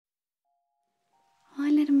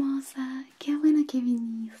qué bueno que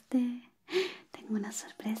viniste. Tengo una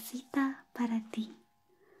sorpresita para ti.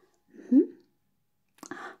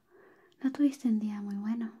 ¿No tuviste un día muy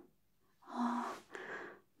bueno? Oh,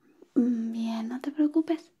 bien, no te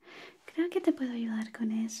preocupes. Creo que te puedo ayudar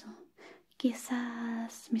con eso.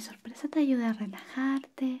 Quizás mi sorpresa te ayude a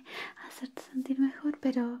relajarte, a hacerte sentir mejor,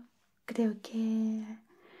 pero creo que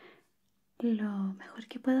lo mejor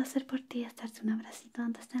que puedo hacer por ti es darte un abracito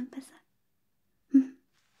antes de empezar.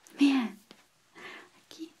 Bien,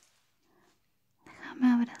 aquí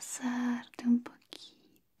déjame abrazarte un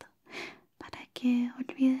poquito para que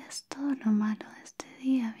olvides todo lo malo de este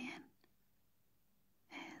día, bien.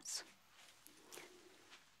 Eso.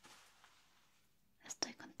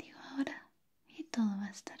 Estoy contigo ahora y todo va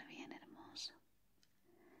a estar bien, hermoso.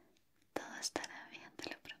 Todo estará bien,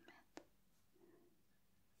 te lo prometo.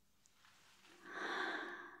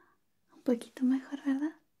 Un poquito mejor,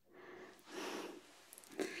 ¿verdad?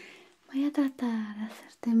 Voy a tratar de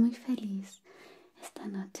hacerte muy feliz esta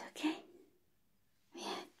noche, ¿ok?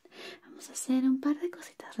 Bien, vamos a hacer un par de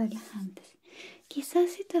cositas relajantes.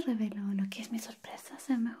 Quizás si te revelo lo que es mi sorpresa,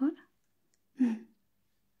 sea mejor.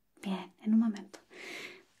 Bien, en un momento.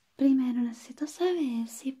 Primero necesito saber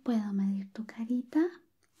si puedo medir tu carita.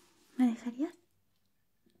 ¿Me dejarías?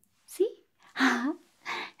 ¿Sí? Ah,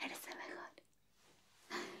 eres el mejor.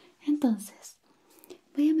 Entonces,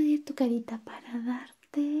 voy a medir tu carita para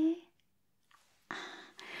darte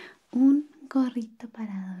un gorrito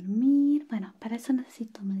para dormir. Bueno, para eso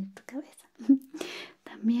necesito medir tu cabeza.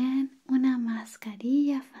 También una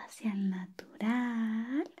mascarilla facial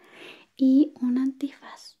natural y un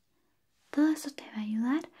antifaz. Todo eso te va a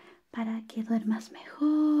ayudar para que duermas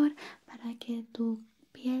mejor, para que tu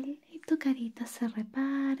piel y tu carita se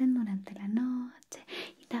reparen durante la noche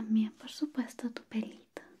y también, por supuesto, tu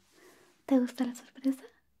pelito. ¿Te gusta la sorpresa?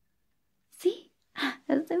 ¿Sí?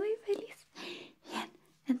 Estoy muy feliz. Bien,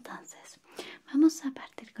 entonces vamos a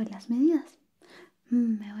partir con las medidas.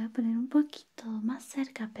 Me voy a poner un poquito más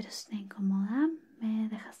cerca, pero si te incomoda, me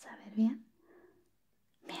dejas saber, ¿bien?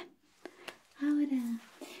 Bien. Ahora,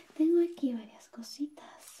 tengo aquí varias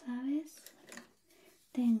cositas, ¿sabes?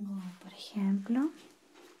 Tengo, por ejemplo,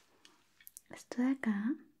 esto de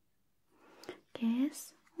acá, que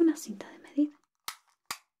es una cinta de medida.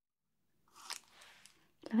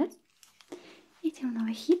 ¿La ves? Y tiene una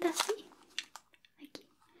ovejita así, aquí,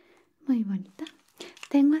 muy bonita.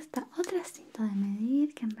 Tengo esta otra cinta de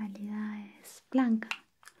medir que en realidad es blanca,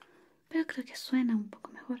 pero creo que suena un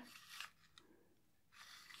poco mejor.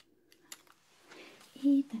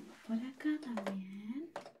 Y tengo por acá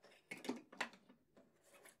también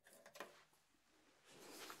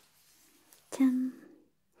 ¡chan!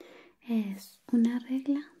 Es una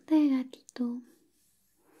regla de gatito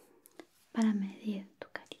para medir tu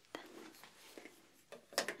carita.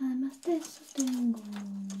 Además de eso tengo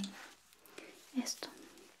esto,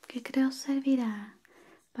 que creo servirá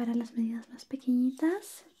para las medidas más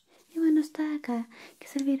pequeñitas. Y bueno, está de acá, que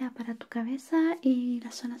servirá para tu cabeza y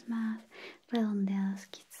las zonas más redondeadas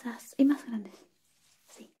quizás, y más grandes.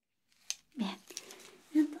 Sí. Bien,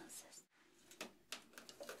 entonces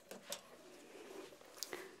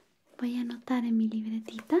voy a anotar en mi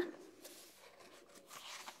libretita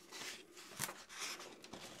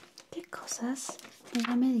qué cosas voy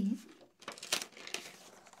a medir.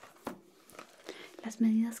 Las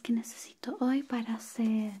medidas que necesito hoy para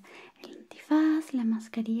hacer el antifaz, la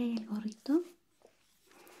mascarilla y el gorrito.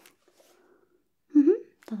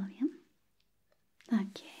 ¿Todo bien?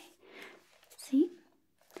 Ok. ¿Sí?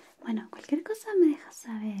 Bueno, cualquier cosa me dejas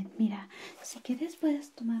saber. Mira, si quieres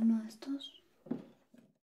puedes tomar uno de estos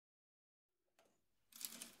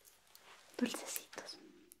dulcecitos.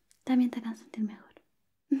 También te harán sentir mejor.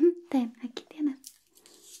 Ten, aquí tienes.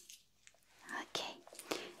 Ok,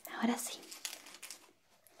 ahora sí.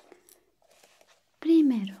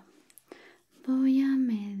 Primero voy a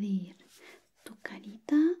medir tu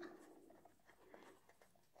carita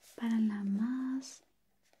para la mascarilla.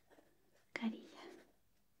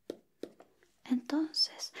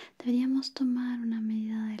 Entonces deberíamos tomar una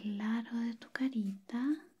medida del largo de tu carita,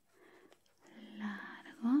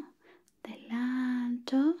 largo, del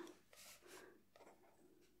ancho,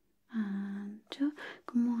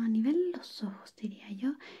 como a nivel de los ojos diría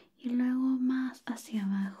yo, y luego más hacia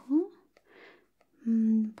abajo,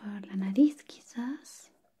 por la nariz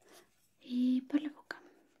quizás, y por la boca.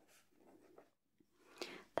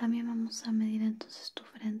 También vamos a medir entonces tu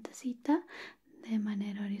frentecita de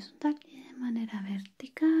manera horizontal y de manera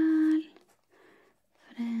vertical.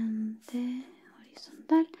 Frente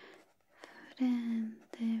horizontal,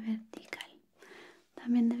 frente vertical.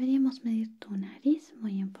 También deberíamos medir tu nariz,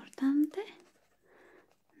 muy importante.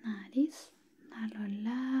 Nariz.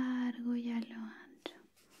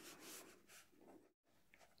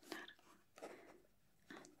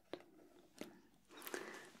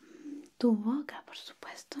 tu boca, por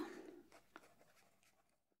supuesto.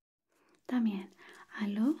 También a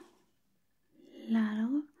lo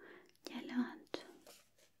largo y a lo ancho.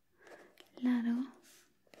 Largo,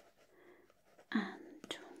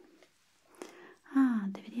 ancho.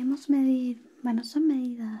 Deberíamos medir, bueno, son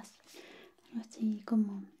medidas así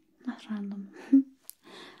como más random.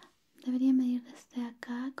 Debería medir desde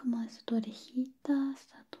acá, como desde tu orejita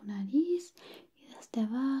hasta tu nariz, y desde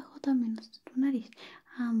abajo también desde tu nariz,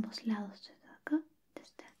 a ambos lados, desde acá,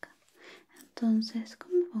 desde acá. Entonces,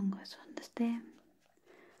 ¿cómo pongo eso? Desde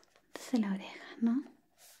la oreja, ¿no?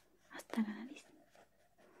 Hasta la nariz.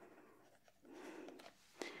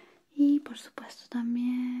 Y por supuesto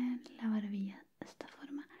también la barbilla, de esta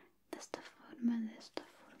forma, de esta forma, de esta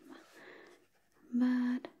forma.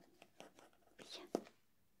 Barbilla.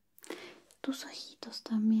 Tus ojitos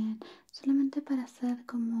también, solamente para hacer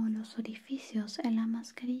como los orificios en la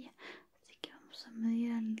mascarilla. Así que vamos a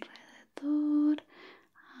medir alrededor,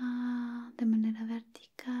 de manera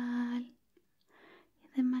vertical y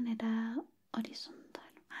de manera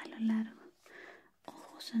horizontal, a lo largo.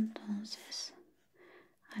 Ojos entonces,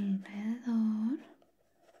 alrededor,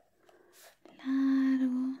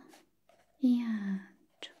 largo y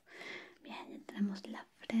ancho. Bien, ya tenemos la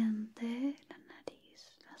frente, la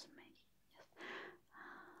nariz, las mejillas,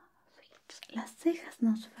 las cejas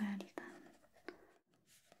nos faltan.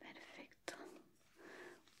 Perfecto.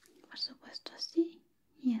 Por supuesto así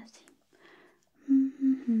y así.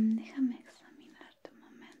 Déjame examinarte un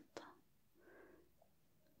momento.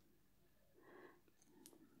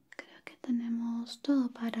 Creo que tenemos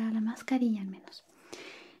todo para la mascarilla al menos.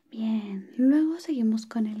 Bien, luego seguimos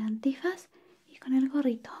con el antifaz y con el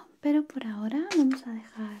gorrito, pero por ahora vamos a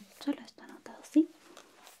dejar solo esto anotado, ¿sí?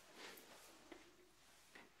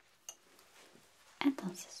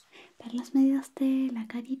 Entonces, para las medidas de la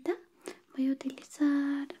carita voy a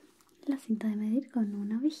utilizar la cinta de medir con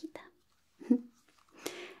una ovejita.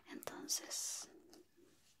 Entonces,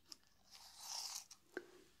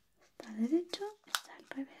 está derecho, está al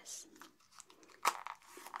revés.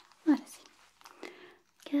 Ahora sí,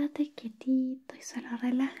 quédate quietito y solo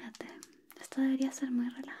relájate. Esto debería ser muy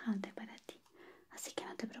relajante para ti, así que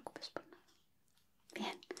no te preocupes por nada.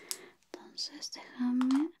 Bien, entonces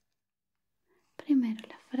déjame primero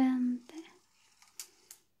la frente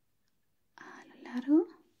a lo largo.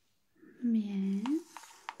 Bien,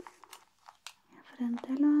 la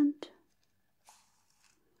frente a lo ancho.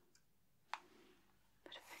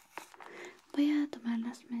 Perfecto. Voy a tomar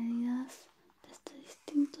las medidas desde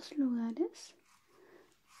distintos lugares.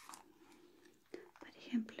 Por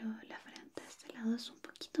ejemplo, la frente de este lado es un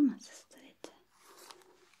poquito más estrecha,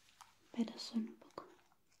 pero solo un poco.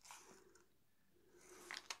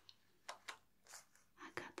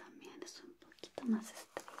 Acá también es un poquito más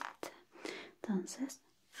estrecha. Entonces,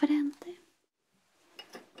 frente.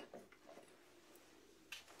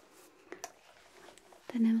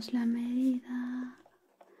 Tenemos la medida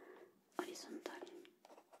horizontal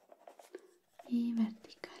y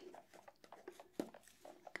vertical.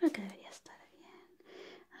 Creo que debería estar bien.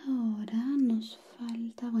 Ahora nos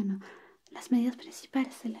falta, bueno, las medidas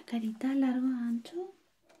principales de la carita, largo, ancho,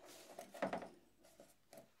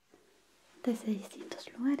 desde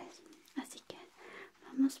distintos lugares. Así que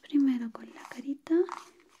vamos primero con la carita,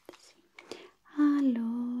 así, a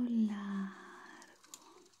lo largo.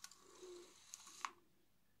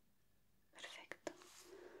 Perfecto.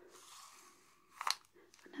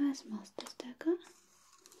 Una vez más desde acá.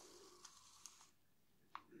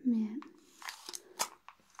 Bien.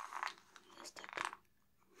 Desde acá.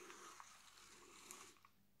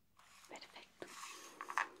 Perfecto.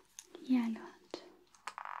 Y a lo ancho.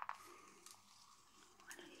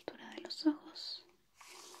 A la altura de los ojos.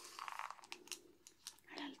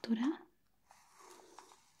 A la altura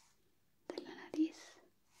de la nariz.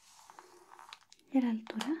 Y a la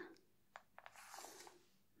altura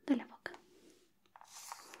de la boca.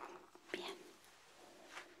 Bien.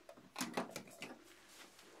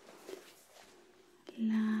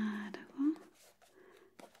 Largo,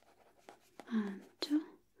 ancho,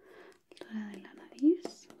 altura de la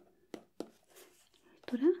nariz,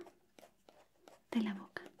 altura de la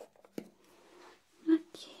boca.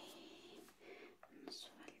 Aquí nos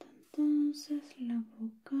falta entonces la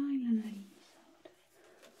boca y la nariz.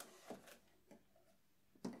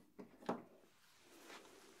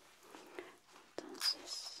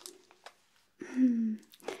 Entonces,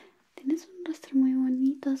 tienes un rostro muy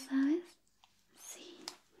bonito, ¿sabes? Sí,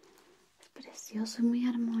 es precioso y muy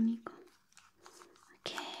armónico.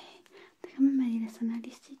 Ok, déjame medir esa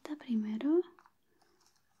naricita primero.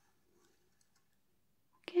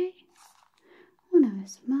 Ok, una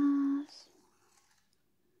vez más.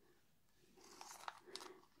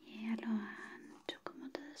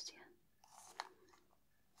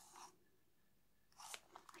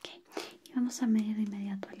 vamos a medir de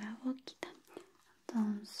inmediato la boquita.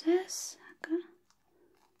 Entonces, acá.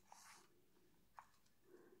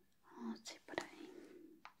 Oh, sí, por ahí.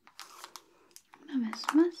 Una vez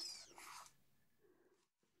más.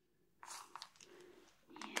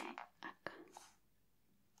 Y acá.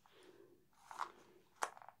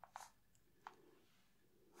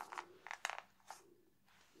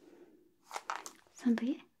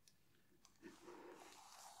 Sonríe.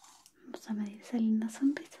 Vamos a medir esa linda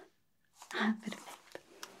sonrisa. Ah, perfecto.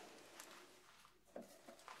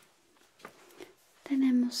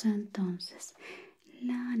 Tenemos entonces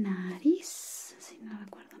la nariz, si no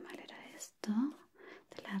recuerdo mal era esto,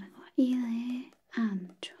 de largo y de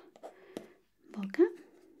ancho. Boca,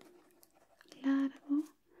 largo,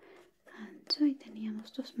 ancho, y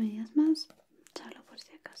teníamos 2 medidas más, solo por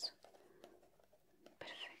si acaso.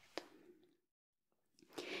 Perfecto.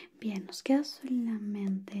 Bien, nos queda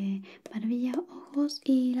solamente barbilla, ojos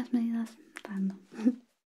y las medidas random.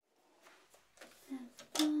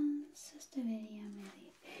 Entonces debería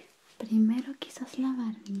medir primero quizás la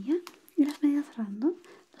barbilla y las medidas random.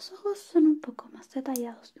 Los ojos son un poco más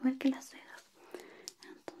detallados, igual que las cejas.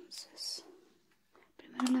 Entonces,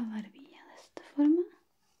 primero la barbilla de esta forma.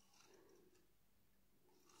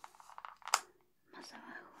 Más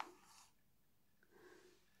abajo.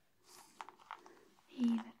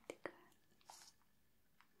 Y vertical.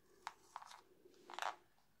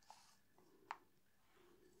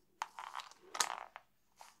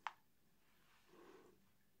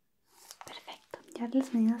 Perfecto. Y ahora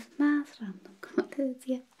las medidas más random, como te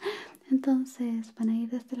decía. Entonces van a ir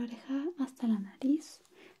desde la oreja hasta la nariz.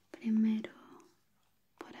 Primero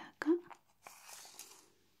por acá.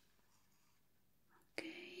 Ok.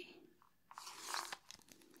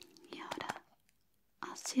 Y ahora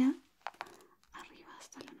hacia arriba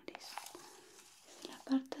hasta la nariz. Desde la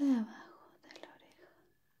parte de abajo de la oreja.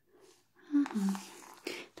 Ajá.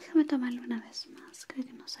 Déjame tomarlo una vez más. Creo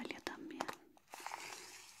que no salió tan bien.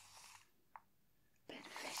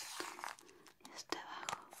 Perfecto. Este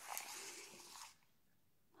abajo.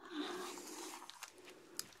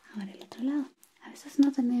 Ahora el otro lado. A veces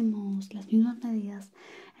no tenemos las mismas medidas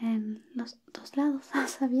en los dos lados,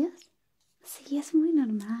 ¿sabías? Sí, es muy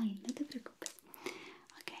normal, no te preocupes.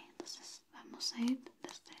 Ok, entonces vamos a ir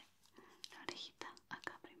desde la orejita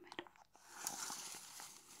acá primero.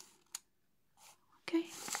 Ok.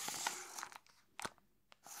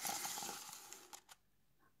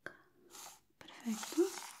 Acá. Perfecto.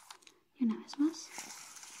 Y una vez más.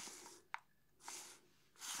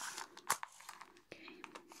 Ok.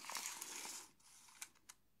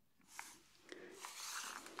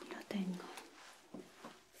 Lo tengo.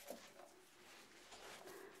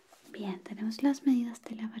 Bien, tenemos las medidas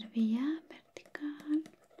de la barbilla, vertical,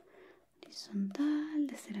 horizontal,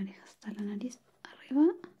 desde la oreja hasta la nariz,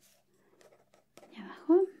 arriba y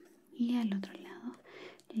abajo, y al otro lado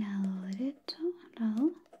derecho,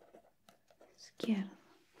 lado izquierdo.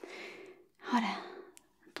 Ahora,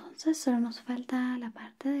 entonces solo nos falta la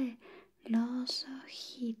parte de los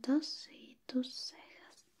ojitos y tus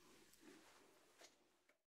cejas.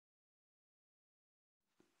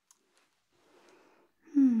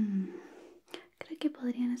 Creo que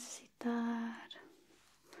podría necesitar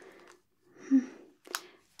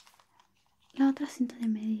la otra cinta de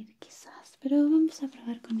medir quizás, pero vamos a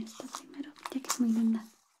probar con esta primero, ya que es muy linda.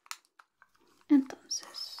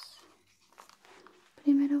 Entonces,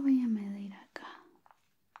 primero voy a medir acá.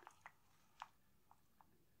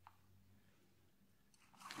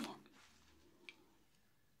 Bien.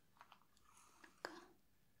 Acá.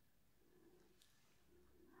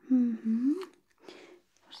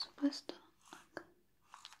 Por supuesto, acá.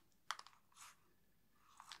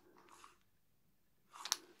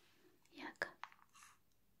 Y acá.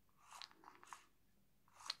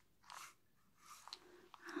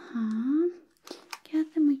 Ajá.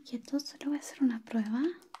 Quédate muy quieto, solo voy a hacer una prueba.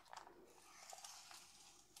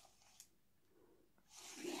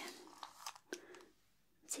 Bien.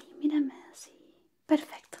 Sí, mírame así.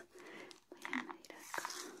 Perfecto. Voy a medir acá.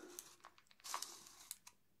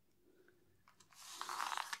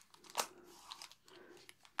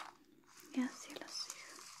 Y hacia la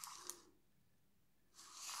ceja.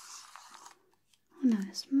 Una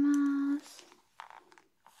vez más.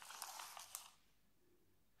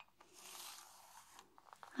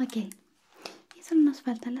 Ok. Y solo nos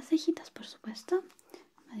faltan las cejitas, por supuesto.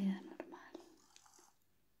 Medida normal.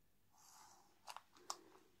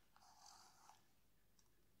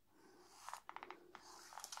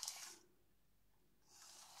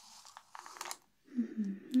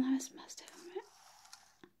 Una vez más, déjame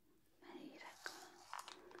medir acá.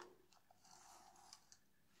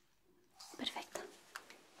 Perfecto.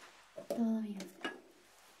 Todo bien.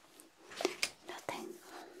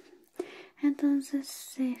 Entonces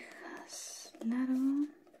cejas, largo,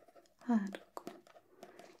 arco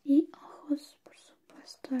y ojos, por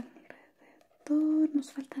supuesto, alrededor.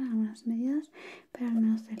 Nos faltan algunas medidas, pero al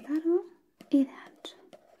menos de largo y de ancho.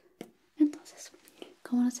 Entonces,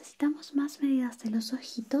 como necesitamos más medidas de los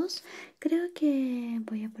ojitos, creo que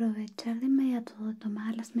voy a aprovechar de inmediato de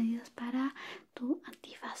tomar las medidas para tu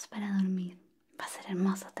antifaz para dormir. Va a ser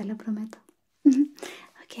hermoso, te lo prometo.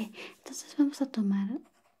 Ok, entonces vamos a tomar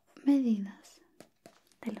medidas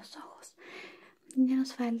de los ojos. Ya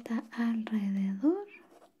nos falta alrededor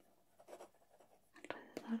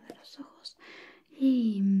de los ojos.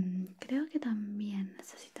 Y creo que también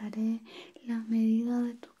necesitaré la medida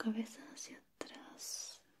de tu cabeza hacia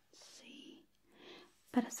atrás. Sí.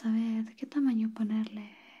 Para saber de qué tamaño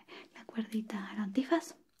ponerle la cuerdita al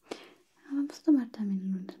antifaz. Vamos a tomar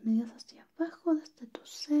también unas medidas hacia abajo, desde tu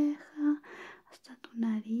ceja hasta tu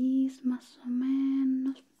nariz, más o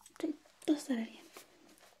menos. Sí, todo estará bien.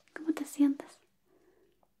 ¿Cómo te sientes?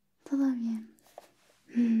 ¿Todo bien?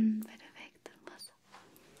 Perfecto, hermoso.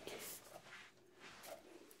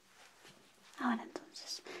 Ahora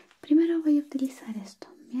entonces, primero voy a utilizar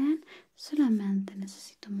esto, ¿bien? Solamente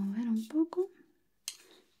necesito mover un poco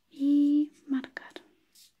y marcar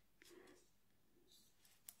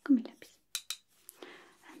con mi lápiz.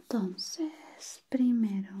 Entonces,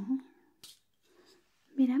 primero,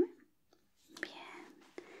 mírame, bien,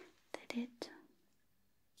 derecho,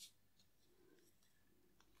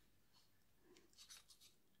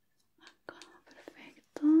 acá,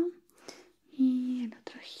 perfecto, y el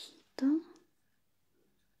otro ojito,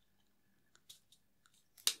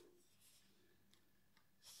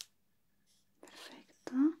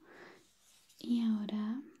 perfecto, y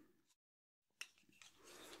ahora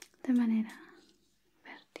de manera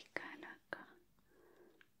vertical acá.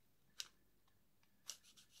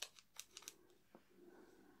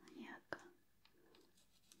 Y acá.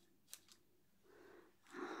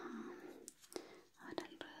 Ahora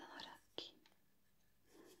alrededor aquí.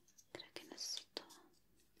 Creo que necesito.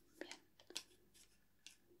 Bien.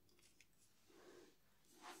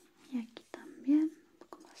 Y aquí también. Un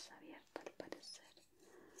poco más abierto al parecer.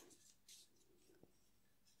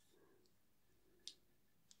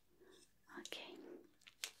 Ok.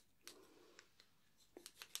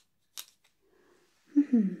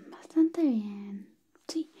 Bastante bien.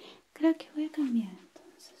 Sí, creo que voy a cambiar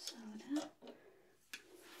entonces ahora.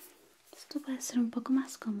 Esto puede ser un poco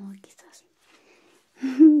más cómodo quizás.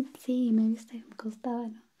 Sí, me viste que me costaba,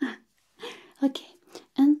 ¿no? Ok,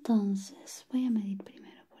 entonces voy a medir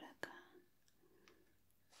primero por acá.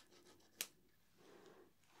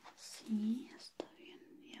 Sí, está bien.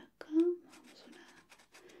 Y acá vamos a una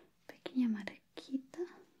pequeña marquita.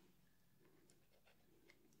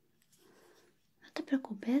 No te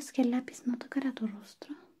preocupes que el lápiz no tocará tu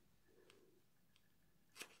rostro.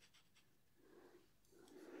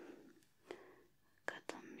 Acá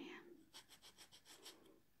también.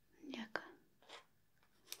 Y acá.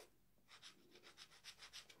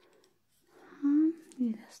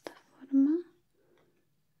 Y de esta forma.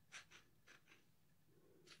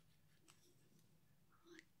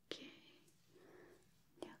 Ok.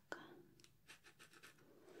 Y acá.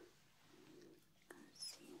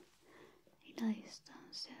 Así. Y la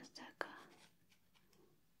distancia hasta acá.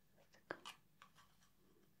 Hasta acá.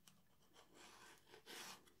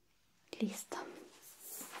 Listo.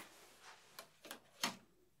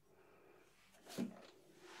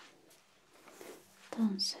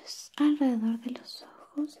 Entonces, alrededor de los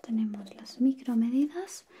ojos tenemos las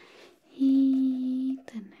micromedidas y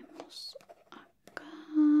tenemos acá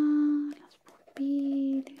las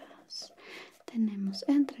pupilas, tenemos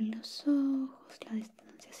entre los ojos la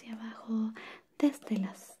distancia hacia abajo desde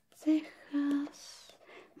las cejas,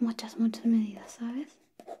 muchas medidas, ¿sabes?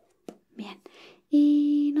 Bien,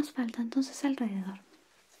 y nos falta entonces alrededor.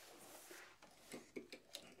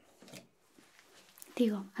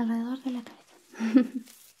 Digo, alrededor de la cabeza.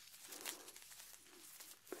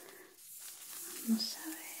 Vamos a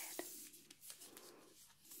ver.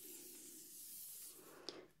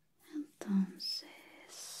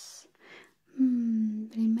 Entonces,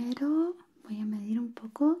 primero voy a medir un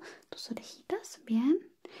poco tus orejitas,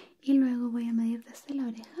 bien, y luego voy a medir desde la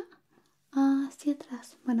oreja hacia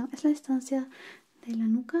atrás. Bueno, es la distancia de la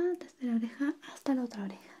nuca desde la oreja hasta la otra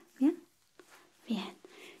oreja, bien. Bien,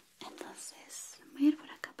 entonces voy a ir por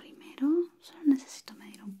acá primero. Solo necesito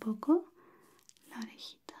medir un poco la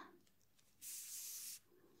orejita.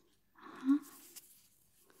 Ajá.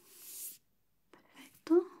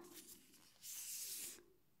 Perfecto.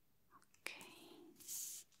 Ok.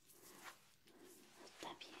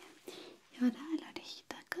 Está bien. Y ahora la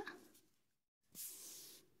orejita acá.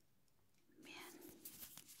 Bien.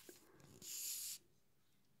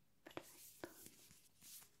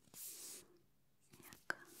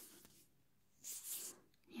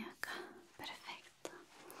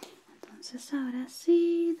 Entonces ahora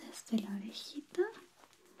sí, desde la orejita,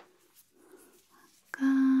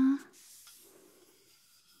 acá,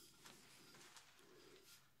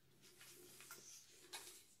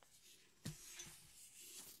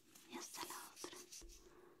 y hasta la otra.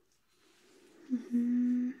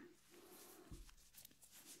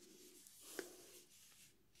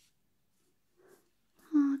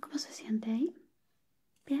 ¿Cómo se siente ahí?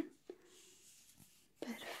 ¿Bien?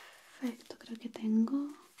 Perfecto, creo que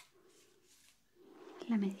tengo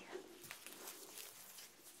la medida.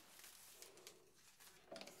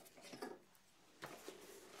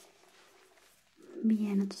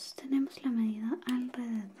 Bien, entonces tenemos la medida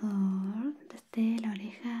alrededor, desde la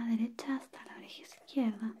oreja derecha hasta la oreja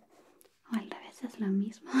izquierda. O al revés, es lo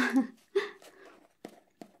mismo.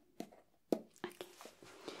 Aquí.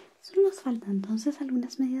 Solo nos faltan entonces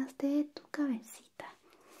algunas medidas de tu cabecita.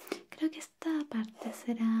 Creo que esta parte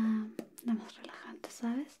será la más relajante,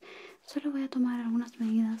 ¿sabes? Solo voy a tomar algunas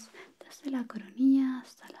medidas desde la coronilla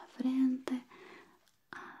hasta la frente.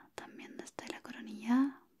 También desde la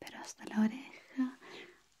coronilla, pero hasta la oreja.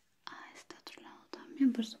 A este otro lado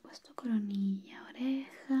también, por supuesto, coronilla,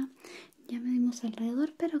 oreja. Ya medimos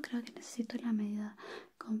alrededor, pero creo que necesito la medida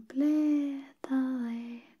completa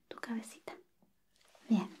de tu cabecita.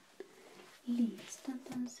 Bien, listo,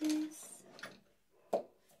 entonces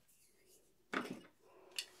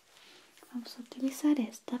vamos a utilizar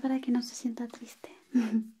esta para que no se sienta triste.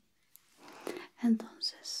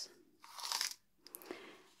 Entonces,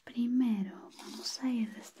 primero vamos a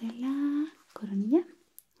ir desde la coronilla,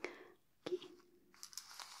 aquí,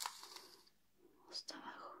 hasta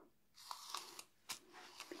abajo.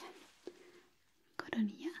 Bien,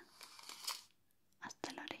 coronilla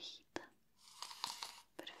hasta la orejita.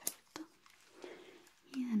 Perfecto.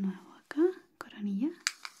 Y de nuevo acá, coronilla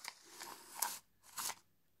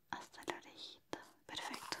hasta la orejita.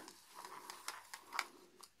 Perfecto.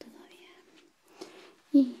 Todo bien.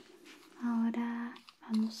 Y ahora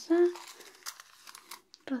vamos a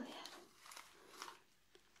rodear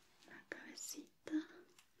la cabecita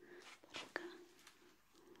por acá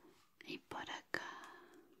y por acá.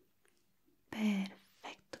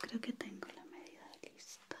 Perfecto, creo que tengo la medida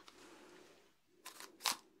lista.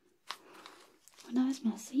 Una vez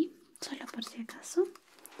más, sí, solo por si acaso,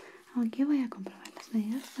 aunque voy a comprobar las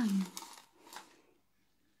medidas también.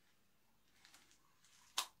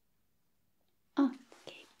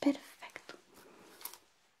 Ok, perfecto.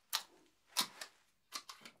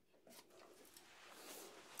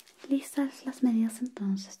 Listas las medidas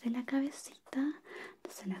entonces de la cabecita,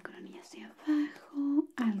 desde la coronilla hacia abajo,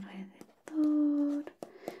 alrededor.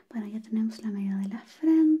 Bueno, ya tenemos la medida de la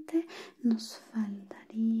frente. Nos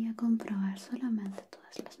faltaría comprobar solamente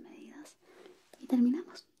todas las medidas y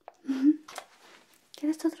terminamos.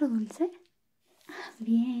 ¿Quieres otro dulce?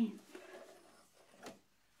 Bien.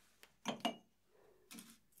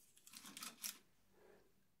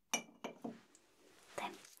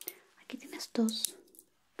 Ten, aquí tienes dos.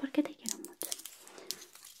 Porque te quiero mucho.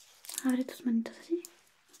 Abre tus manitos así.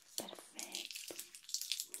 Perfecto.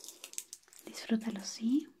 Disfrútalos,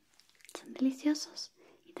 ¿sí? Son deliciosos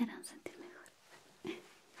y te harán sentir mejor.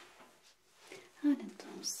 Ahora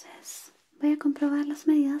entonces voy a comprobar las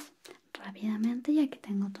medidas rápidamente ya que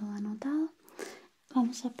tengo todo anotado.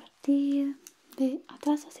 Vamos a partir de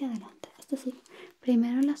atrás hacia adelante. Es decir,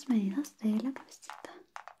 primero las medidas de la cabecita.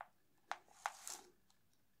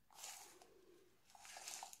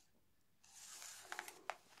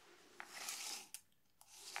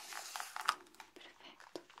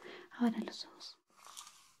 Perfecto. Ahora los ojos.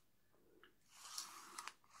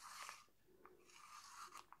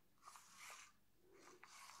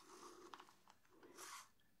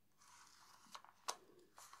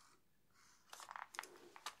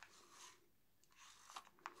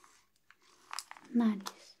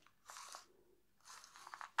 Nariz.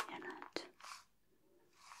 Bien ancho.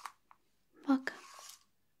 Boca.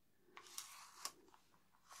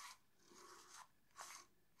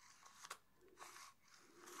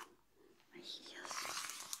 Mejillas.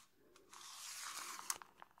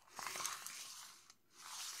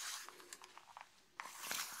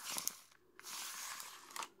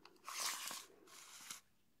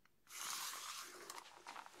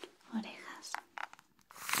 Orejas.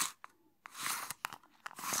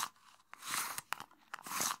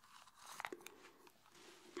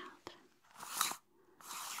 La otra.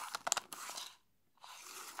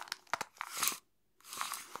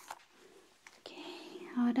 Ok,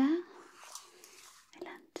 ahora el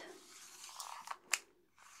ancho.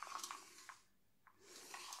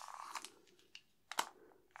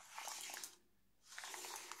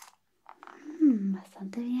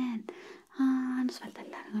 Bastante bien. Nos falta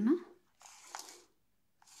el largo, ¿no?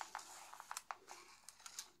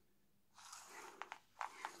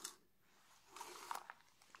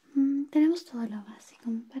 tenemos todo lo básico,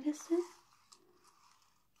 me parece.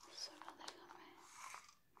 Solo déjame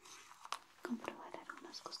comprobar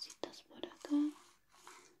algunas cositas por acá.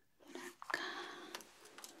 Por acá.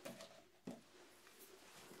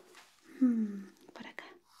 Por acá.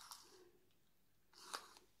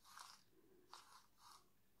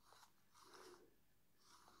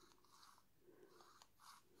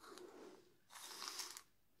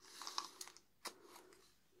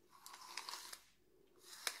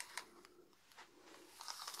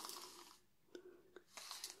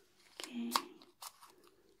 Okay.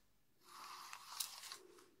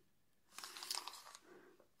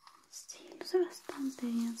 Sí, lo sé bastante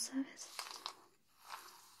bien, ¿sabes?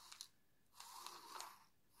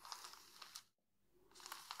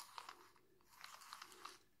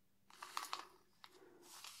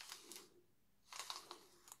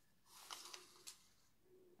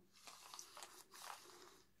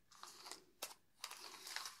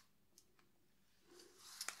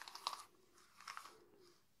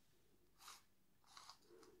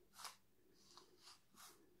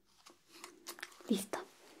 Listo.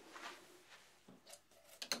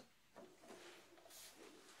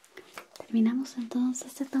 Terminamos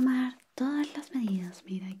entonces de tomar todas las medidas.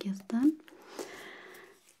 Mira, aquí están.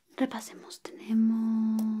 Repasemos.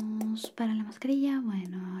 Tenemos para la mascarilla,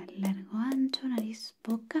 bueno, largo, ancho, nariz,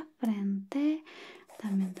 boca, frente.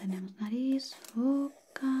 También tenemos nariz,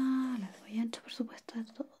 boca, largo y ancho, por supuesto, de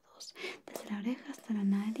todos. Desde la oreja hasta la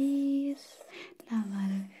nariz, la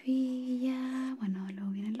barbilla, bueno,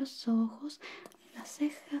 luego vienen los ojos, las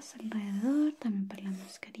cejas alrededor, también para la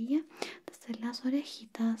mascarilla, desde las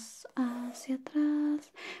orejitas hacia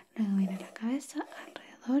atrás, luego viene la cabeza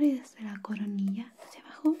alrededor y desde la coronilla hacia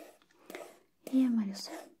abajo y en varios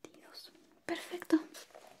sentidos. Perfecto,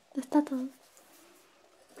 está todo.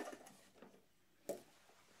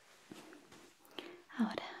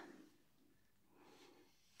 Ahora,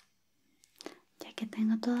 ya que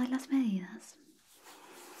tengo todas las medidas,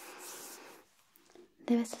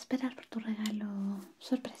 debes esperar por tu regalo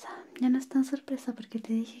sorpresa. Ya no es tan sorpresa porque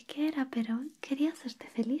te dije que era, pero quería hacerte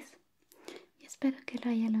feliz. Y espero que lo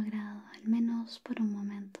haya logrado, al menos por un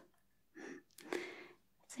momento.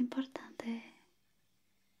 Es importante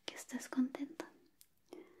que estés contenta,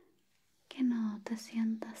 que no te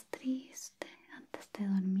sientas triste antes de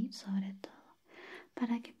dormir, sobre todo,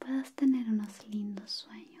 para que puedas tener unos lindos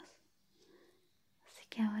sueños. Así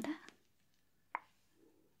que ahora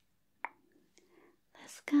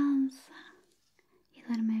descansa y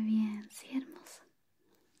duerme bien, sí, hermosa.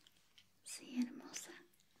 Sí, hermosa.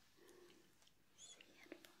 Sí,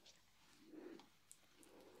 hermosa.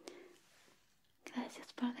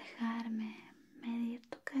 Gracias por dejarme medir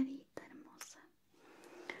tu carita hermosa,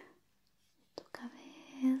 tu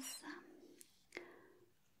cabeza,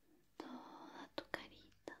 toda tu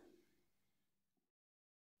carita.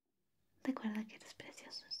 Recuerda que eres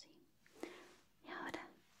precioso, sí. Y ahora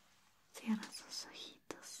cierra sus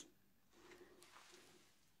ojitos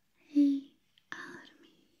y a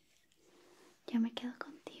dormir. Yo me quedo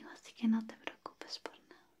contigo, así que no te preocupes por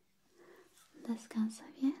nada. Descansa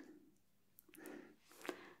bien.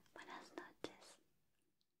 Buenas noches.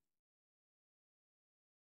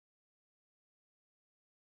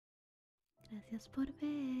 Gracias por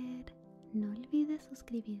ver. No olvides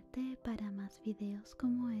suscribirte para más videos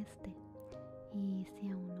como este. Y si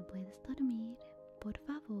aún no puedes dormir, por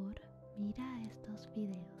favor, mira estos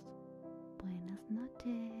videos.